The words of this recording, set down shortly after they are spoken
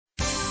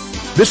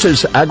This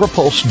is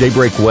AgriPulse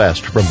Daybreak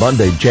West for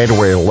Monday,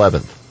 January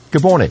 11th.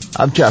 Good morning.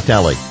 I'm Jeff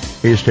Daly.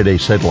 Here's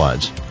today's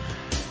headlines.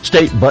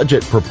 State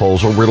budget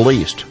proposal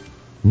released.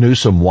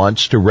 Newsom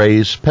wants to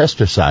raise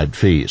pesticide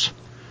fees.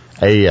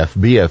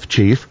 AFBF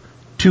chief,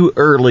 too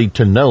early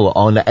to know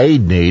on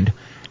aid need,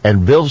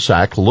 and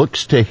Vilsack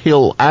looks to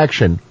hill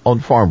action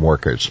on farm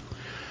workers.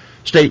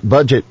 State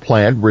budget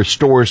plan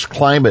restores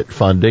climate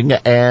funding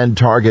and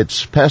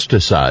targets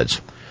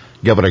pesticides.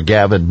 Governor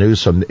Gavin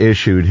Newsom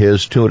issued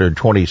his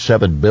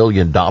 $227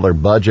 billion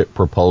budget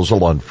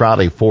proposal on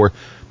Friday for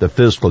the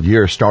fiscal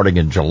year starting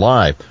in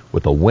July.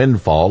 With a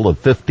windfall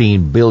of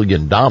 $15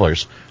 billion,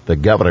 the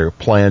governor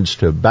plans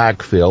to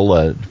backfill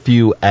a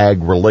few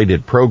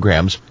ag-related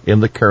programs in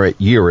the current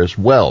year as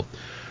well.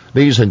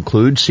 These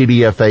include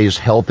CDFA's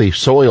Healthy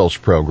Soils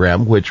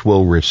program, which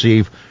will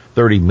receive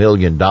 $30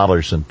 million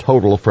in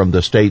total from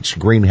the state's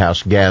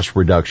Greenhouse Gas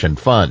Reduction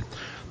Fund.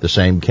 The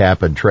same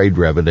cap and trade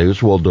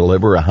revenues will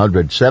deliver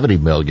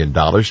 $170 million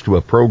to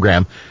a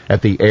program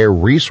at the Air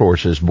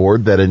Resources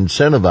Board that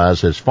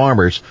incentivizes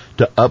farmers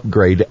to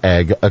upgrade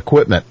ag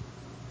equipment.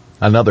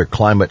 Another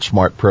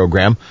climate-smart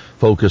program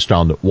focused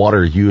on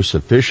water use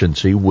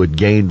efficiency would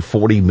gain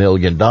 $40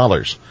 million.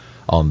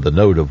 On the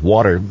note of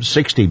water,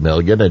 $60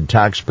 million in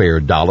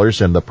taxpayer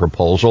dollars in the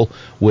proposal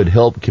would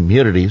help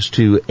communities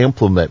to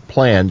implement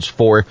plans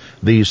for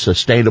the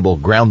Sustainable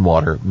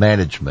Groundwater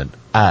Management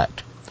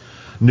Act.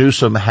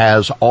 Newsom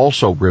has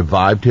also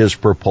revived his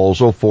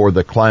proposal for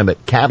the Climate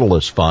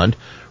Catalyst Fund,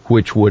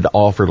 which would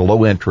offer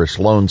low-interest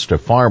loans to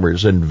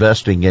farmers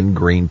investing in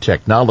green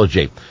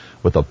technology.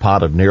 With a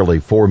pot of nearly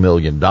 $4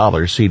 million,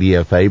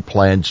 CDFA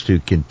plans to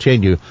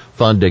continue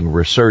funding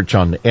research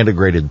on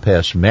integrated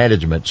pest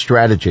management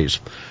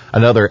strategies.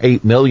 Another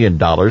 $8 million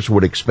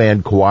would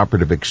expand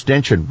cooperative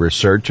extension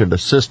research and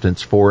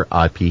assistance for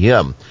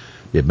IPM.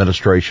 The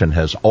administration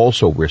has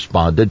also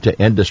responded to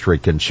industry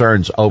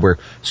concerns over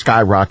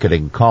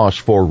skyrocketing costs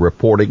for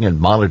reporting and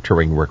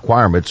monitoring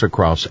requirements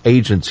across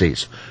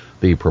agencies.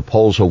 The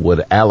proposal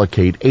would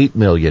allocate $8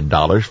 million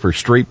for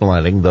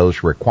streamlining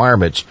those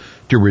requirements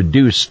to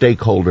reduce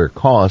stakeholder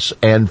costs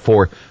and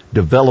for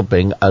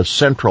developing a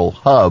central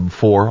hub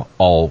for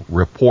all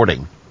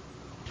reporting.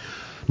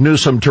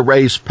 Newsom to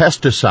raise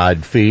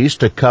pesticide fees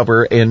to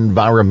cover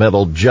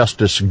environmental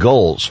justice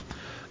goals.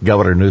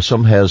 Governor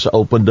Newsom has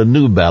opened a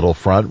new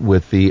battlefront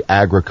with the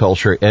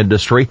agriculture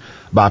industry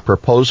by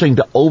proposing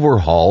to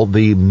overhaul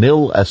the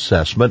mill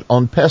assessment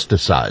on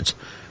pesticides.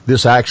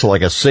 This acts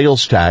like a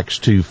sales tax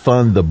to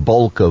fund the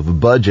bulk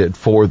of budget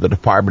for the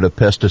Department of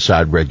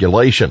Pesticide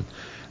Regulation.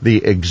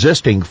 The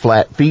existing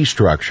flat fee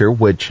structure,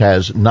 which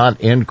has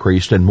not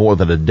increased in more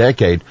than a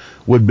decade,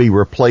 would be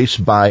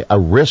replaced by a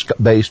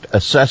risk-based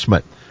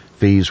assessment.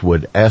 Fees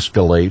would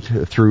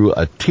escalate through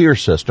a tier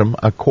system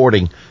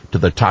according to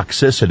the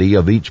toxicity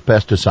of each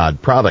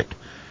pesticide product.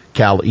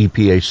 Cal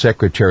EPA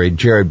Secretary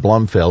Jerry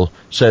Blumfield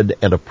said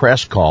in a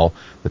press call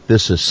that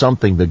this is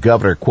something the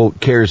governor, quote,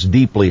 cares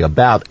deeply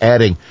about,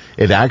 adding,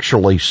 it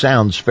actually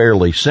sounds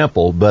fairly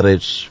simple, but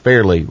it's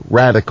fairly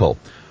radical.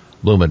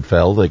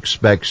 Blumenfeld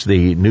expects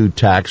the new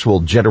tax will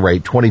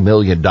generate $20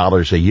 million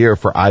a year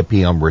for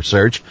IPM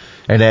research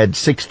and add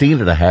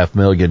 $16.5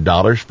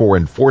 million for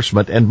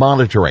enforcement and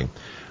monitoring.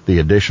 The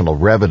additional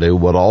revenue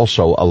would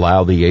also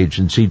allow the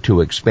agency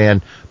to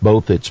expand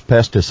both its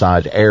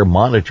pesticide air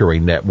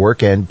monitoring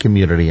network and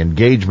community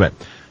engagement.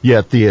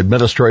 Yet the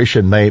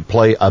administration may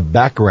play a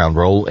background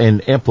role in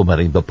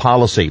implementing the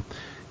policy.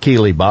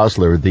 Keely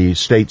Bosler, the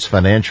state's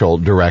financial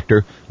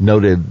director,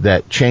 noted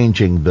that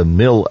changing the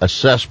mill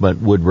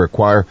assessment would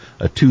require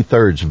a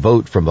 2/3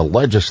 vote from the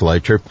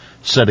legislature,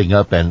 setting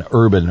up an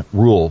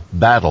urban-rural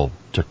battle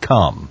to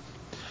come.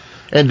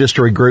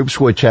 Industry groups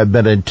which have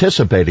been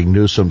anticipating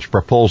Newsom's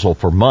proposal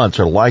for months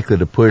are likely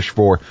to push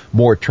for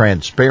more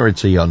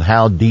transparency on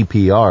how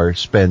DPR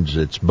spends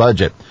its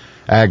budget.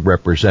 Ag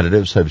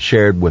representatives have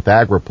shared with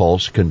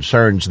AgriPulse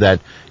concerns that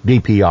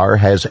DPR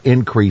has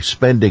increased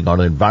spending on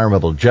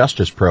environmental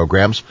justice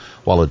programs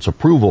while its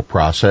approval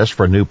process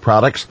for new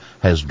products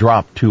has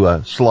dropped to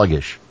a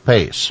sluggish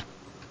pace.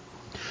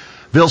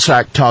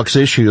 Vilsack talks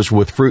issues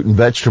with fruit and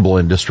vegetable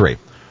industry.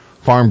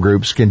 Farm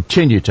groups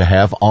continue to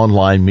have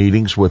online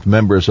meetings with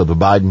members of the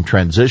Biden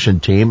transition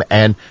team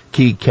and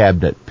key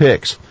cabinet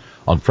picks.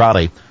 On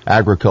Friday,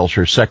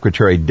 Agriculture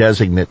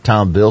Secretary-designate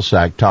Tom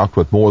Vilsack talked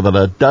with more than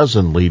a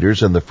dozen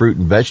leaders in the fruit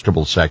and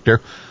vegetable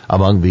sector.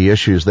 Among the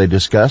issues they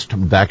discussed,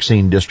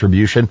 vaccine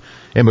distribution,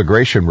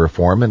 immigration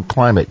reform, and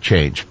climate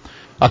change.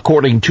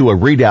 According to a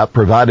readout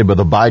provided by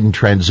the Biden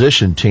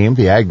transition team,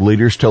 the ag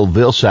leaders told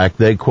Vilsack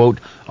they, quote,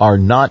 are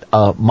not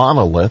a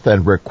monolith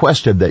and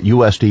requested that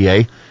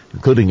USDA,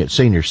 including its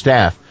senior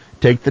staff,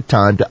 take the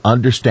time to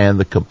understand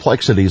the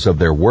complexities of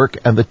their work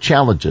and the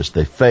challenges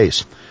they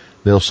face.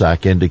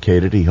 Vilsack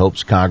indicated he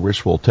hopes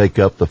Congress will take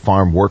up the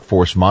Farm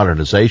Workforce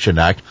Modernization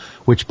Act,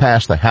 which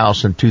passed the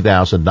House in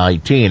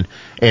 2019,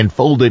 and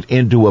fold it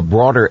into a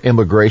broader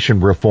immigration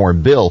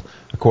reform bill,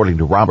 according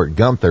to Robert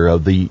Gunther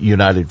of the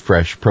United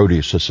Fresh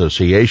Produce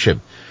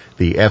Association.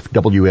 The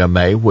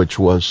FWMA, which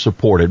was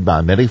supported by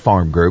many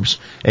farm groups,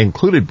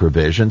 included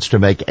provisions to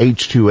make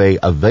H-2A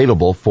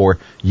available for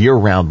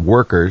year-round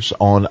workers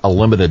on a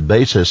limited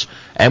basis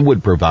and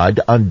would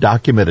provide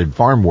undocumented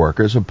farm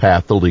workers a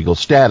path to legal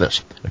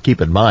status. Now, keep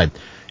in mind,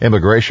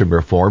 immigration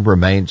reform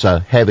remains a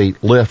heavy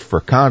lift for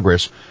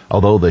Congress,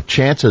 although the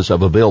chances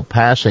of a bill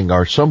passing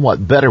are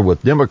somewhat better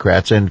with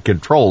Democrats in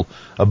control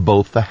of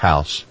both the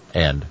House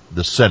and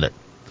the Senate.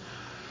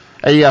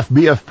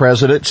 AFBF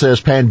president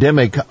says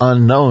pandemic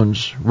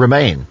unknowns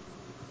remain.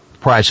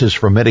 Prices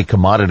for many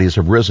commodities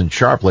have risen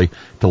sharply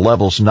to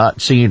levels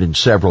not seen in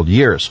several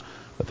years.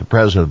 But the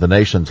president of the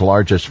nation's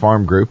largest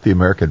farm group, the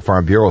American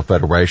Farm Bureau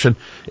Federation,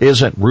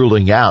 isn't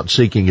ruling out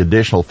seeking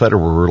additional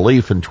federal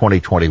relief in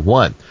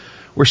 2021.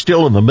 We're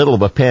still in the middle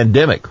of a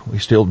pandemic. We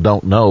still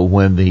don't know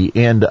when the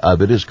end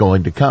of it is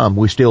going to come.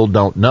 We still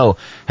don't know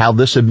how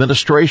this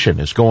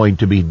administration is going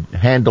to be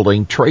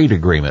handling trade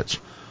agreements.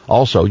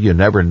 Also, you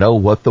never know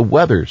what the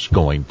weather's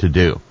going to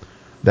do.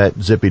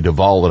 That Zippy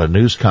Duvall at a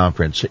news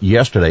conference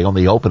yesterday on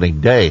the opening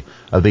day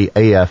of the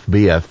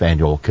AFBF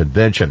annual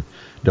convention.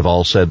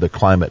 Duvall said the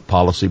climate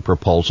policy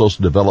proposals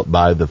developed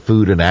by the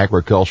Food and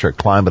Agriculture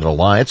Climate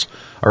Alliance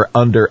are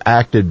under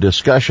active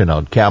discussion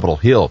on Capitol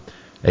Hill.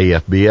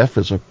 AFBF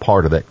is a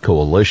part of that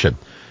coalition.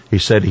 He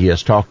said he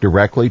has talked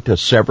directly to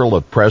several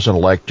of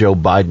President-elect Joe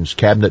Biden's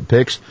cabinet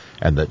picks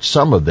and that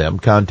some of them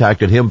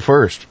contacted him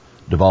first.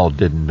 Duvall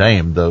didn't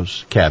name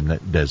those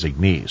cabinet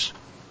designees.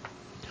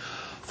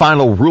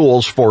 Final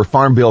rules for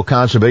Farm Bill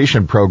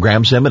conservation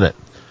programs imminent.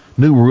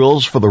 New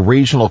rules for the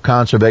Regional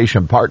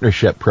Conservation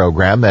Partnership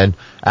Program and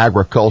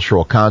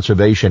Agricultural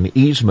Conservation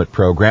Easement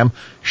Program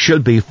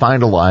should be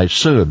finalized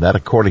soon. That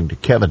according to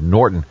Kevin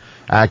Norton,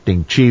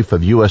 acting chief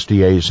of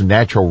USDA's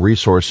Natural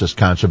Resources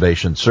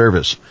Conservation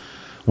Service.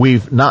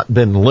 We've not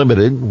been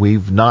limited,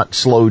 we've not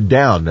slowed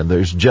down, and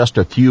there's just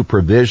a few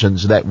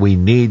provisions that we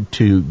need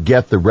to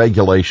get the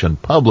regulation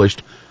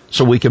published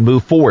so we can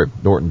move forward,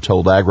 Norton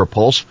told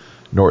AgriPulse.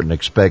 Norton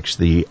expects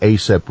the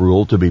ASEP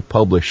rule to be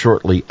published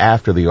shortly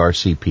after the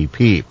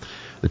RCPP.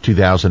 The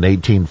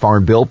 2018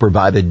 Farm Bill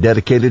provided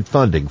dedicated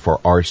funding for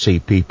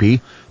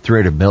RCPP,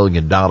 $300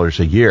 million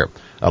a year.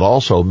 It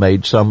also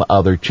made some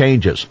other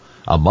changes.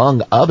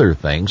 Among other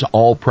things,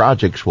 all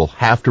projects will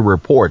have to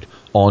report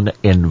on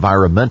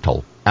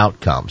environmental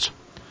outcomes.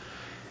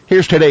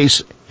 Here's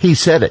today's He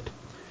Said It.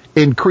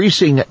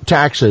 Increasing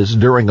taxes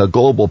during a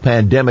global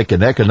pandemic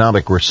and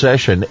economic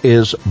recession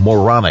is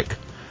moronic.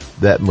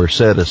 That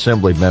Merced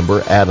Assembly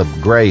member Adam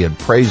Gray in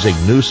praising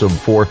Newsom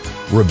for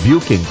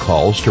rebuking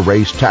calls to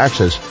raise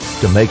taxes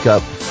to make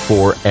up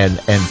for an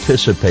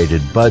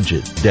anticipated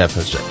budget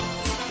deficit.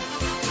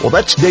 Well,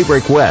 that's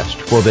Daybreak West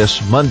for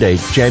this Monday,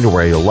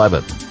 January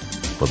 11th.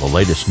 For the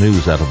latest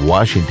news out of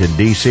Washington,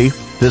 D.C.,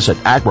 visit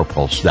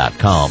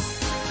agripulse.com.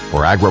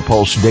 For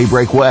AgriPulse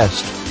Daybreak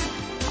West,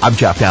 I'm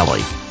Jeff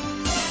Daly.